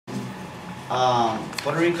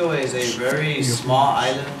Puerto Rico is a very small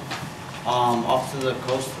island off to the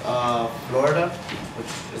coast of Florida,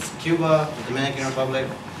 which is Cuba, the Dominican Republic,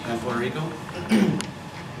 and Puerto Rico,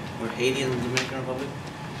 or Haiti and the Dominican Republic.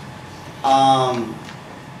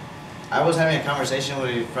 I was having a conversation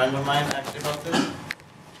with a friend of mine actually about this.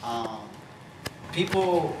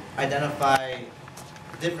 People identify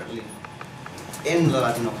differently in the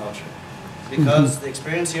Latino culture because the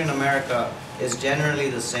experience here in America is generally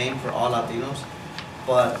the same for all Latinos,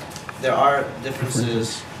 but there are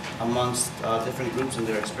differences amongst different groups and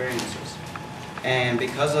their experiences. And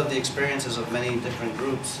because of the experiences of many different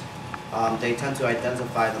groups, they tend to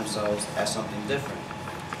identify themselves as something different.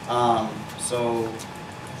 So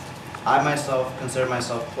I myself consider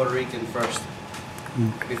myself Puerto Rican first,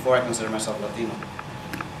 before I consider myself Latino.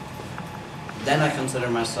 Then I consider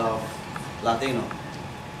myself Latino.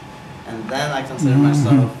 And then I consider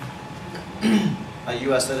myself a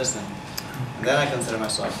U.S. citizen. And then I consider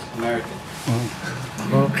myself American.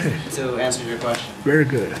 Okay. To answer your question. Very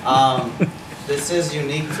good. This is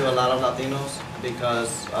unique to a lot of Latinos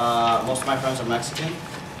because most of my friends are Mexican,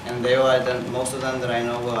 and they will most of them that I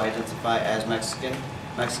know will identify as Mexican,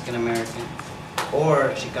 Mexican American,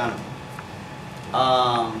 or Chicano.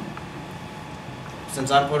 Since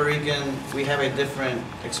I'm Puerto Rican, we have a different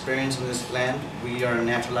experience in this land. We are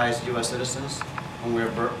naturalized U.S. citizens when we're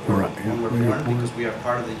born because we are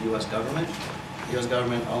part of the U.S. government. The U.S.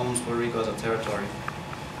 government owns Puerto Rico as a territory.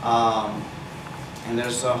 And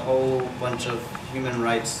there's a whole bunch of human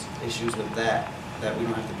rights issues with that we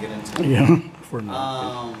don't have to get into. Yeah, for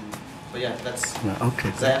now. But yeah, that's,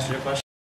 okay. does that answer your question?